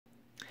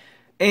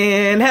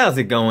And how's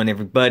it going,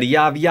 everybody?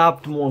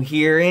 Optimal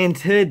here, and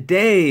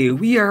today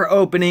we are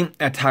opening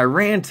a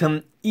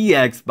Tyrantrum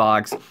EX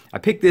box. I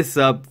picked this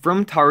up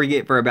from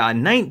Target for about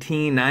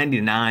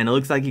 $19.99. It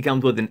looks like it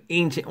comes with an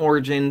Ancient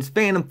Origins,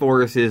 Phantom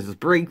Forces,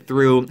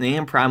 Breakthrough,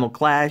 and Primal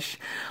Clash.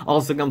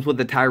 Also comes with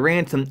the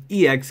Tyrantrum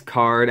EX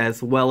card,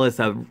 as well as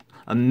a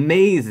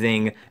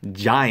amazing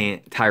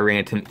giant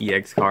Tyrantrum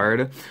EX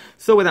card.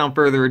 So without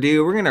further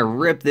ado, we're gonna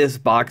rip this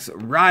box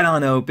right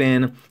on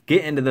open,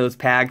 get into those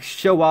packs,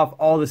 show off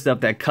all the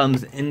stuff that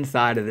comes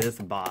inside of this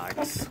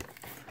box.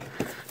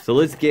 So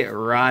let's get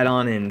right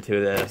on into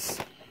this.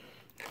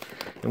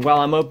 And while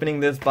I'm opening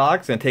this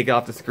box, I'm gonna take it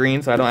off the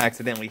screen so I don't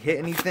accidentally hit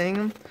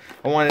anything.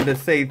 I wanted to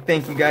say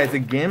thank you guys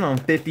again on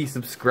 50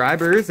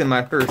 subscribers in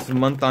my first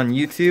month on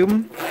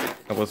YouTube.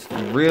 That was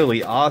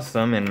really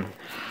awesome and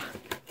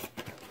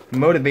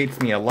motivates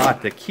me a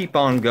lot to keep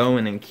on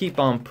going and keep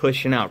on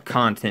pushing out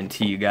content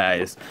to you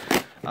guys.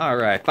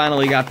 Alright,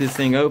 finally got this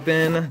thing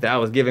open. That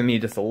was giving me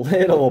just a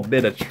little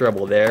bit of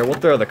trouble there. We'll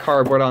throw the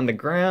cardboard on the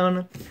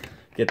ground.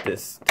 Get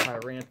this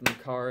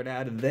Tyrantrum card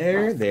out of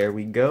there. There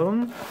we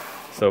go.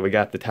 So we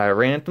got the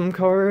Tyrantrum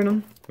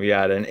card. We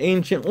got an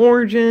Ancient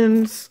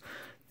Origins,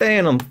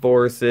 Phantom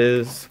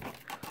Forces,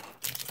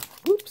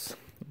 oops,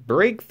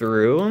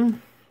 Breakthrough,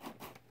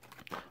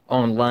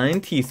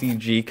 Online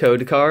TCG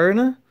code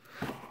card,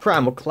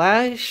 Primal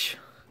Clash,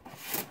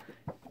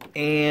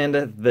 and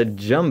the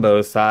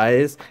jumbo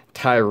size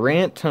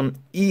Tyrantrum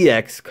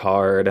EX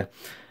card.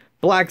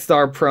 Black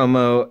Star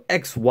promo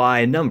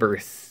XY number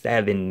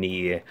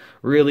 70.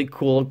 Really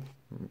cool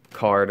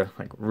card,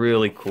 like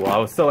really cool. I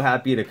was so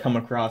happy to come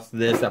across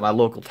this at my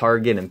local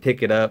Target and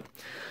pick it up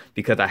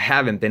because I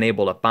haven't been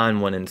able to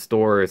find one in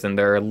stores and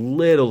they're a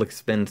little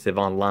expensive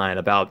online,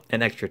 about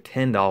an extra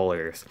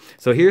 $10.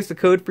 So here's the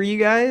code for you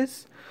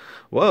guys.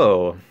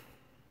 Whoa,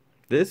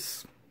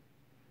 this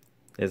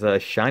is a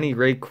Shiny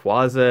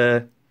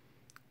Rayquaza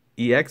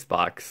EX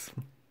box.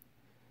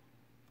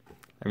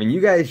 I mean, you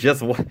guys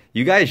just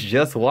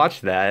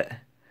watched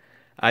that.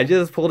 I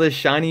just pulled a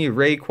Shiny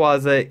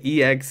Rayquaza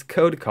EX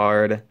code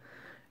card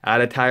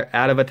out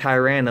of a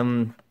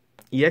Tyrantrum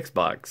EX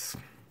box.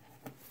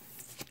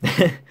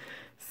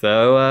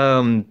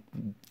 So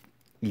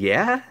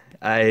yeah,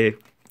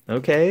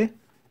 okay.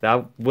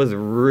 That was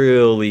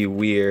really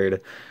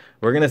weird.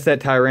 We're going to set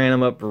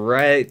Tyrantrum up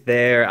right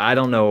there. I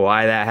don't know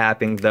why that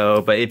happened,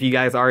 though. But if you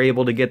guys are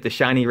able to get the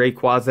Shiny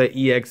Rayquaza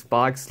EX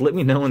box, let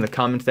me know in the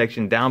comment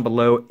section down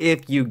below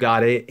if you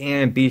got it.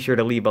 And be sure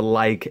to leave a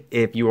like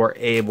if you are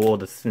able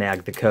to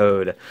snag the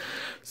code.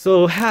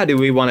 So how do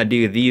we want to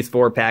do these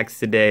 4 packs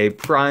today?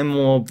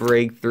 Primal,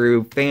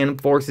 Breakthrough, Phantom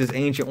Forces,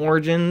 Ancient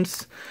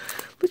Origins.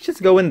 Let's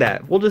just go in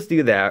that. We'll just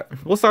do that.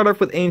 We'll start off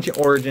with Ancient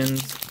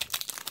Origins.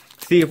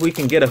 See if we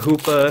can get a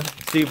Hoopa.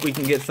 See if we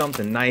can get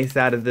something nice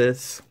out of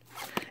this.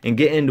 And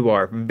get into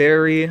our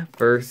very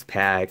first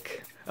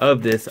pack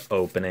of this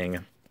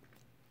opening.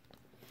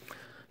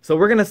 So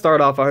we're going to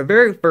start off our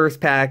very first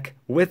pack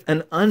with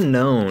an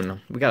unknown.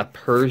 We got a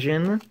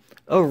Persian,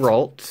 a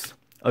Ralts,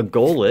 a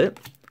Golett,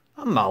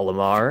 a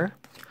Malamar,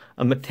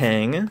 a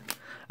Matang,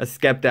 a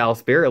Sceptile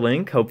Spirit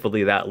Link.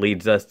 Hopefully that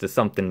leads us to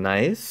something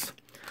nice.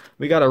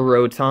 We got a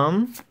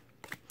Rotom,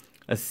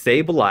 a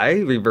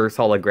Sableye, reverse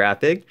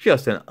holographic,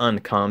 just an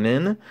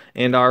uncommon.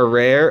 And our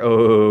rare,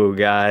 oh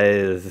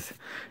guys,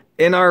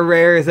 in our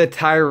rare is a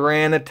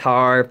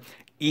Tyranitar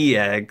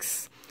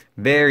EX.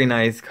 Very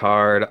nice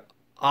card.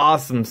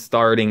 Awesome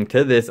starting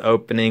to this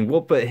opening.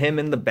 We'll put him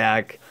in the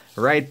back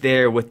right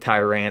there with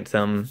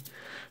Tyrantrum.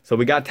 So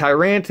we got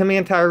Tyrantrum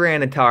and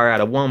Tyranitar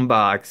out of one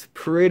box.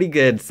 Pretty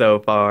good so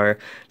far.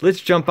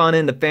 Let's jump on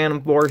into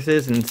Phantom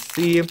Forces and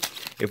see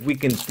if we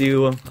can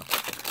do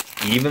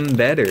even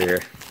better.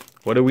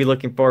 What are we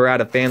looking for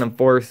out of Phantom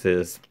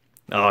Forces?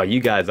 Oh, you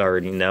guys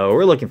already know.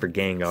 We're looking for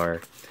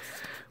Gengar.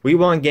 We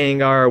want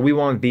Gengar, we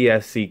want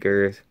BS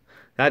Seekers.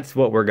 That's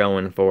what we're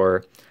going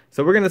for.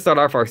 So we're going to start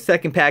off our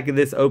second pack of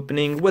this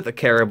opening with a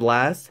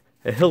Carablast,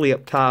 a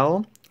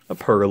Helioptile, a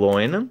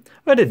Purloin,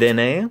 a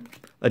Dedenne,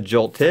 a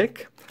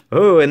Joltik.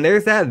 Oh, and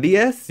there's that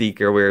BS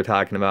Seeker we were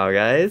talking about,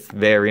 guys.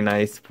 Very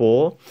nice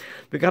pull.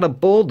 We got a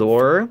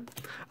Bulldor,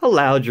 a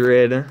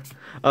Loudred,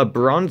 a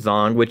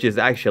Bronzong, which is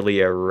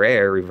actually a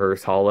rare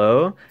reverse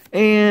holo,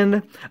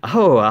 and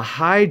oh, a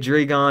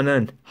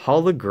Hydreigon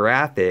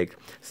holographic.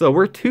 So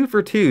we're 2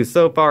 for 2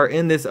 so far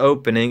in this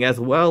opening, as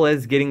well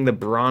as getting the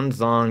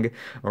Bronzong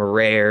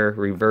rare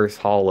reverse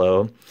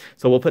holo.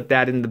 So we'll put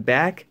that in the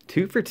back.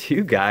 2 for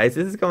 2, guys.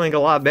 This is going a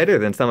lot better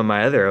than some of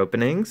my other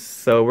openings.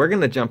 So we're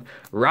gonna jump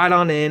right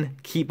on in,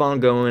 keep on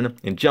going,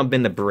 and jump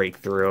into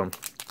Breakthrough.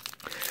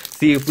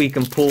 See if we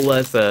can pull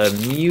us a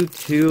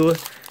Mewtwo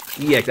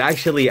EX.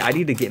 Actually, I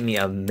need to get me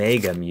a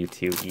Mega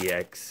Mewtwo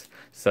EX.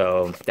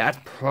 So that's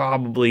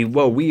probably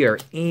what we are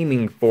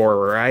aiming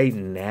for right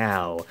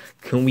now.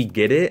 Can we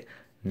get it?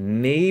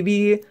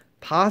 Maybe,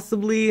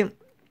 possibly.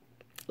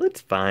 Let's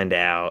find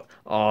out.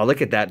 Oh,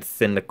 look at that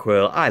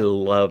Cyndaquil. I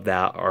love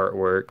that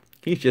artwork.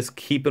 He's just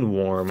keeping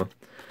warm.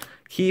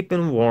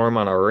 Keeping warm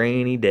on a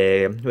rainy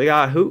day. We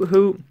got Hoot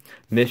Hoot,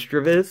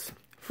 Mischievous,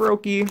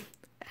 Froakie,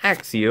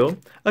 Axio,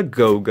 a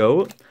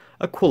Go-Goat,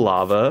 a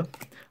Quilava,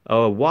 a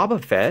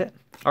Wobbuffet.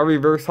 Our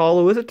reverse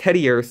holo is a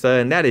Teddiursa,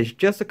 and that is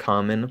just a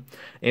common.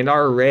 And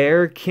our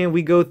rare, can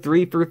we go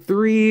 3 for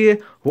 3?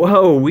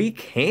 Whoa, we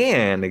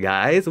can,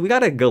 guys. We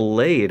got a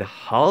Gallade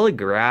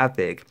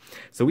holographic.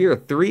 So we are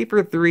 3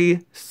 for 3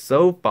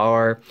 so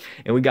far.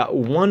 And we got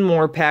one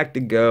more pack to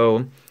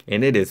go,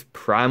 and it is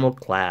Primal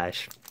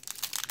Clash.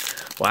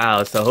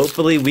 Wow, so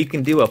hopefully we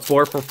can do a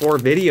 4 for 4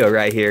 video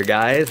right here,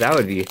 guys. That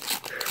would be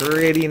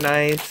pretty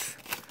nice.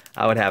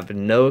 I would have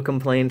no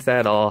complaints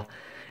at all.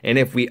 And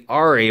if we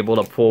are able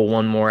to pull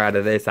one more out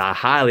of this, I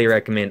highly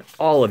recommend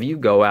all of you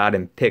go out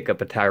and pick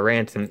up a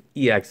Tyrantrum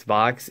EX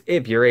box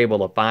if you're able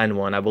to find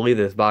one. I believe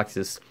this box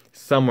is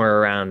somewhere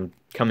around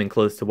coming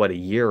close to, what, a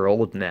year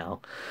old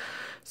now.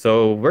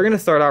 So we're going to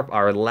start off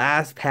our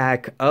last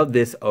pack of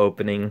this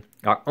opening,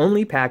 our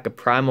only pack of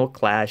Primal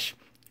Clash,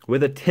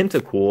 with a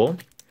Tentacool,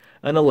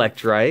 an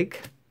Electrike,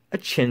 a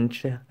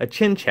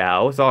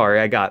Chinchou.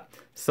 Sorry, I got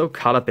so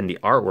caught up in the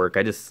artwork.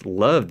 I just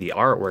love the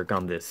artwork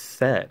on this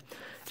set.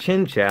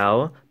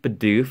 Chinchou,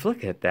 Bidoof,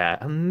 look at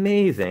that,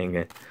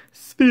 amazing.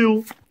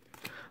 Spiel,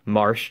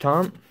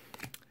 Marshtomp,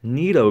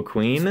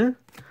 Nidoqueen,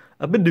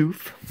 a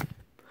Bidoof,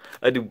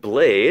 a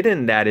Doublade,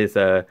 and that is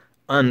a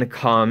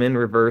uncommon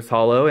reverse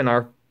holo. And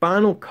our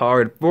final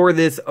card for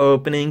this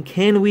opening,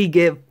 can we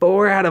get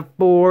 4 out of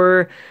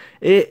 4?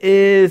 It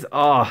is,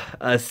 a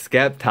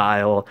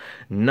Sceptile,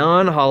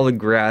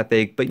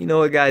 non-holographic, but you know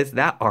what, guys?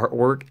 That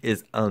artwork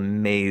is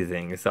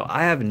amazing, so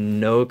I have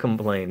no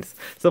complaints.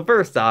 So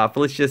first off,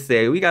 let's just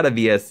say we got a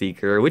VS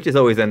Seeker, which is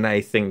always a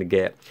nice thing to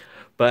get.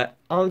 But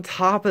on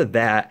top of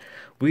that,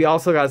 we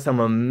also got some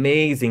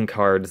amazing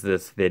cards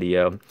this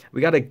video.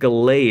 We got a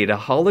Gallade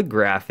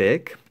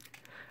holographic,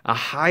 a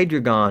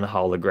Hydreigon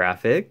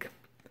holographic,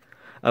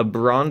 a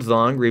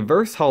Bronzong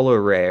reverse holo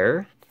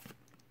rare,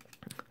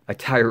 a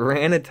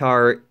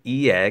Tyranitar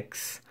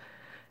EX,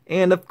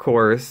 and of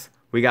course,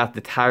 we got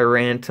the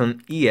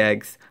Tyrantrum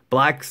EX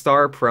Black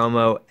Star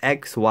Promo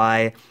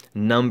XY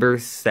number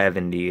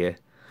 70.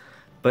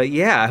 But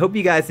yeah, I hope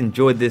you guys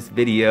enjoyed this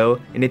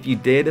video, and if you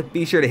did,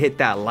 be sure to hit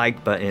that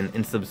like button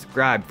and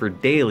subscribe for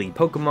daily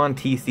Pokemon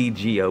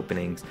TCG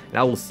openings, and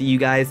I will see you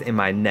guys in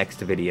my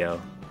next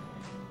video.